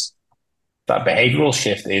behaviors. That behavioral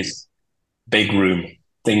shift is big room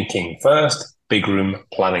thinking first, big room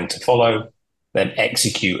planning to follow, then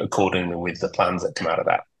execute accordingly with the plans that come out of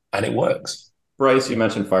that. And it works. Bryce, you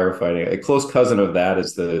mentioned firefighting. A close cousin of that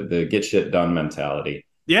is the get shit done mentality.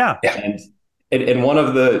 Yeah. And one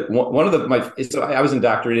of so I was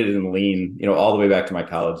indoctrinated in lean, all the way back to my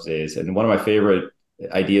college days. And one of my favorite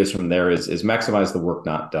ideas from there is maximize the work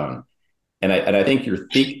not done. And I think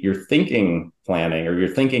your thinking planning or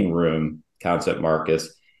your thinking room concept,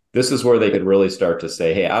 Marcus, this is where they could really start to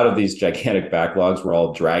say, hey, out of these gigantic backlogs, we're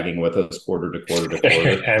all dragging with us quarter to quarter to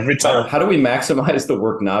quarter. Every time. How do we maximize the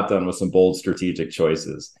work not done with some bold strategic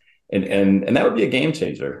choices? And that would be a game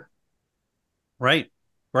changer. Right.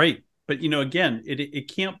 But again, it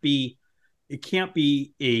can't be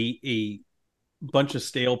a bunch of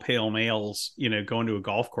stale pale males, going to a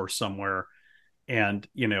golf course somewhere and,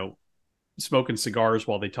 smoking cigars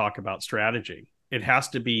while they talk about strategy. It has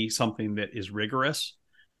to be something that is rigorous.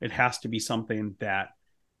 It has to be something that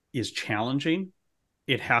is challenging.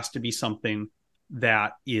 It has to be something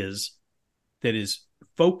that is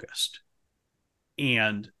focused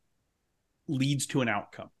and leads to an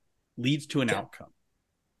outcome.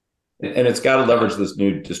 And it's got to leverage this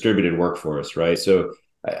new distributed workforce, right? So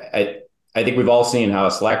I think we've all seen how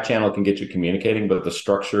a Slack channel can get you communicating, but the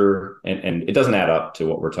structure and it doesn't add up to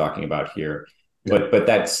what we're talking about here. Yeah. But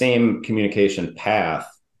that same communication path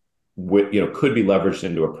could be leveraged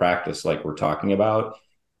into a practice like we're talking about.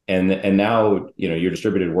 And now, your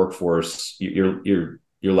distributed workforce, you're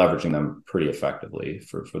leveraging them pretty effectively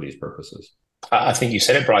for these purposes. I think you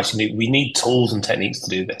said it, Bryce. We need tools and techniques to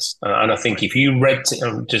do this. And I think if you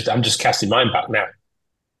I'm just casting mine back now.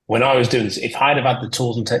 When I was doing this, if I'd have had the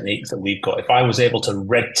tools and techniques that we've got, if I was able to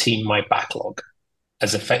red team my backlog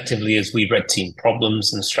as effectively as we red team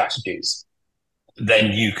problems and strategies,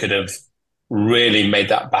 then you could have really made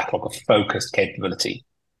that backlog a focused capability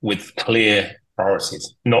with clear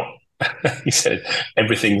priorities. Not, you said,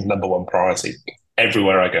 everything's number one priority.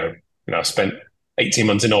 Everywhere I go, I spent 18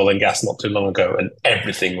 months in oil and gas not too long ago, and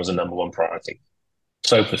everything was a number one priority.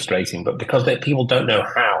 So frustrating, but because people don't know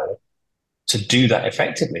how to do that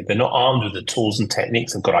effectively, they're not armed with the tools and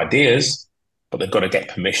techniques. They've got ideas, but they've got to get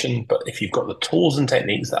permission. But if you've got the tools and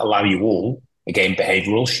techniques that allow you all, again,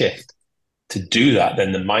 behavioral shift, to do that,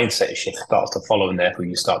 then the mindset shift starts to follow, and therefore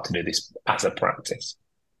you start to do this as a practice.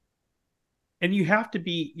 And you have to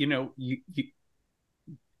be,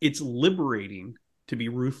 it's liberating to be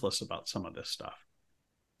ruthless about some of this stuff.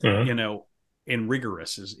 Mm-hmm. And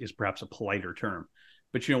rigorous is perhaps a politer term.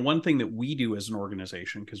 But, one thing that we do as an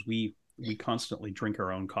organization, because we constantly drink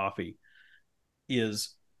our own coffee,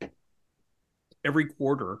 is every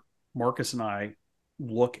quarter, Marcus and I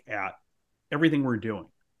look at everything we're doing.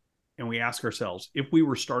 And we ask ourselves, if we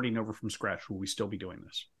were starting over from scratch, would we still be doing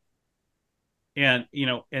this? And,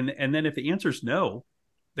 and then if the answer is no,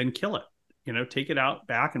 then kill it, take it out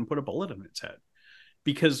back and put a bullet in its head.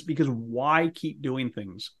 Because why keep doing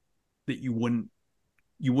things that you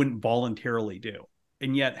wouldn't voluntarily do?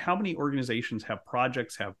 And yet, how many organizations have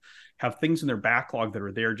projects, have things in their backlog that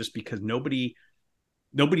are there just because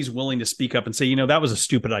nobody's willing to speak up and say, that was a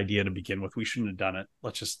stupid idea to begin with. We shouldn't have done it.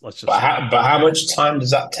 Let's just. But how much time does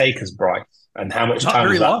that take us, Bryce? And how much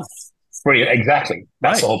time is that free? Exactly.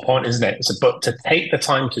 That's the whole point, isn't it? But to take the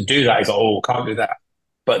time to do that is, can't do that.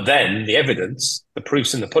 But then the evidence, the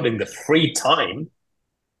proof's in the pudding, the free time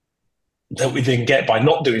that we then get by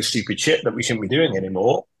not doing stupid shit that we shouldn't be doing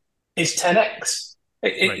anymore is 10x.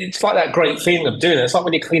 It's like that great feeling of doing it. It's like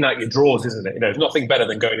when you clean out your drawers, isn't it? There's nothing better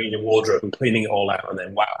than going in your wardrobe and cleaning it all out, and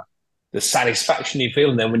then wow, the satisfaction you feel.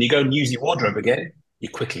 And then when you go and use your wardrobe again, you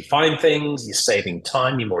quickly find things, you're saving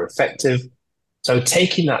time, you're more effective. So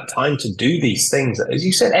taking that time to do these things, as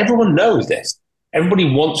you said, everyone knows this.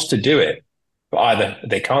 Everybody wants to do it, but either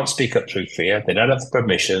they can't speak up through fear, they don't have the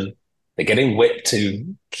permission, they're getting whipped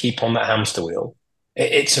to keep on that hamster wheel.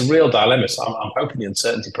 It's a real dilemma. So I'm hoping the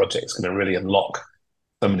Uncertainty Project is going to really unlock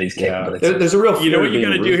some of these capabilities. Yeah. There's a real, you know what you got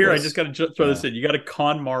to do here? I just got to throw this in. You got to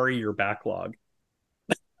KonMari your backlog.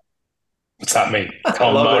 What's that mean?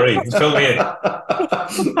 KonMari, fill me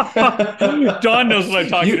in. John knows what I'm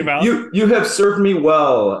talking about. You have served me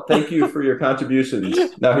well. Thank you for your contributions.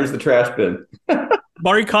 Now here's the trash bin.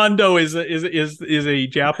 Marie Kondo is a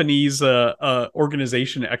Japanese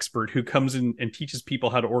organization expert who comes in and teaches people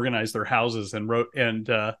how to organize their houses and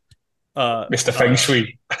Mr. Feng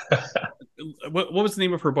Shui. What was the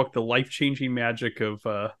name of her book? The Life-Changing Magic of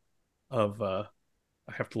I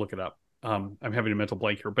have to look it up. I'm having a mental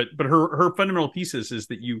blank here, but her fundamental thesis is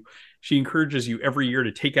that she encourages you every year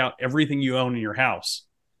to take out everything you own in your house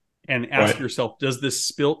and ask yourself, does this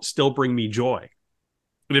still bring me joy?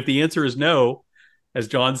 And if the answer is no, as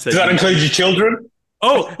John said, does that include your children?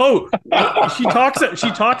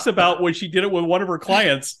 She talks about when she did it with one of her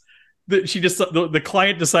clients, that the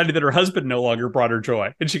client decided that her husband no longer brought her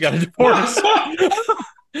joy and she got a divorce.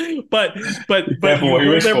 But you hold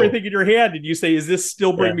everything in your hand and you say, is this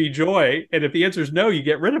still bring me joy? And if the answer is no, you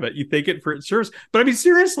get rid of it. You thank it for its service. But I mean,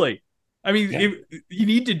 seriously, you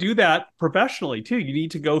need to do that professionally too. You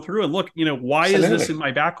need to go through and look, why is this in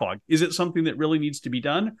my backlog? Is it something that really needs to be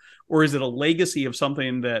done? Or is it a legacy of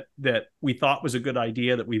something that we thought was a good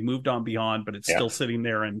idea that we've moved on beyond, but it's still sitting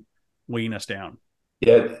there and weighing us down?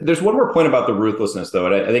 Yeah. There's one more point about the ruthlessness though.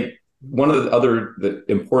 And I think one of the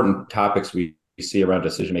important topics we see around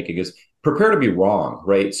decision making is prepare to be wrong,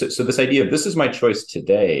 right? So this idea of this is my choice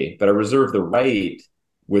today, but I reserve the right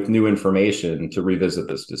with new information to revisit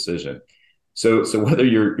this decision. So whether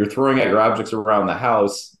you're throwing out your objects around the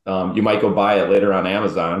house, you might go buy it later on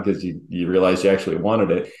Amazon because you realize you actually wanted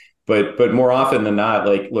it. But more often than not,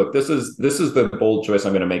 like, look, this is the bold choice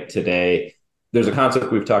I'm going to make today. There's a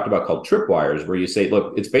concept we've talked about called tripwires, where you say,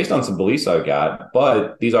 look, it's based on some beliefs I've got,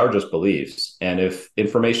 but these are just beliefs. And if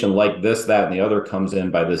information like this, that, and the other comes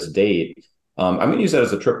in by this date, I'm going to use that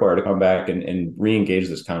as a tripwire to come back and re-engage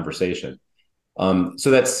this conversation.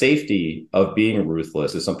 So that safety of being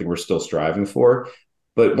ruthless is something we're still striving for.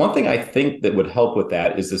 But one thing I think that would help with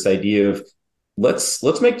that is this idea of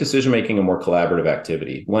let's make decision-making a more collaborative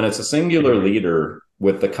activity. When it's a singular leader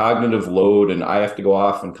with the cognitive load and I have to go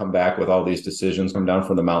off and come back with all these decisions, come down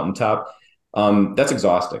from the mountaintop, that's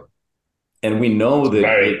exhausting. And we know that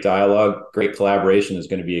great dialogue, great collaboration is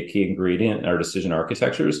going to be a key ingredient in our decision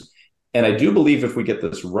architectures. And I do believe if we get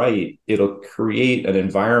this right, it'll create an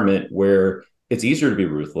environment where it's easier to be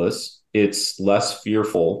ruthless. It's less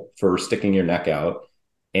fearful for sticking your neck out.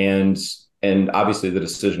 And obviously the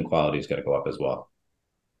decision quality is going to go up as well.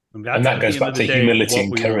 And that goes back to humility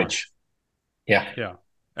and courage. Yeah.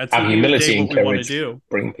 That's humility and courage to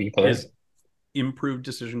bring people in. Improve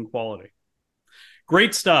decision quality.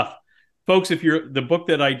 Great stuff. Folks, the book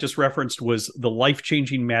that I just referenced was The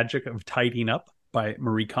Life-Changing Magic of Tidying Up by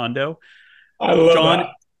Marie Kondo. I love John, that.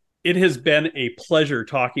 It has been a pleasure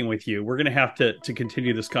talking with you. We're going to have to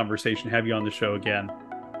continue this conversation, have you on the show again.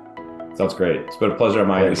 Sounds great. It's been a pleasure on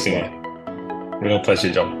my end. Real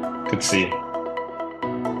pleasure, John. Good to see you.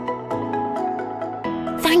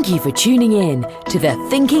 Thank you for tuning in to The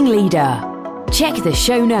Thinking Leader. Check the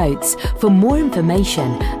show notes for more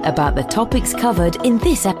information about the topics covered in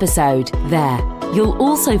this episode. There, you'll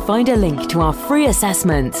also find a link to our free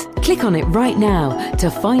assessment. Click on it right now to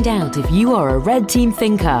find out if you are a Red Team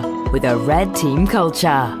thinker with a Red Team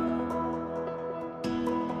culture.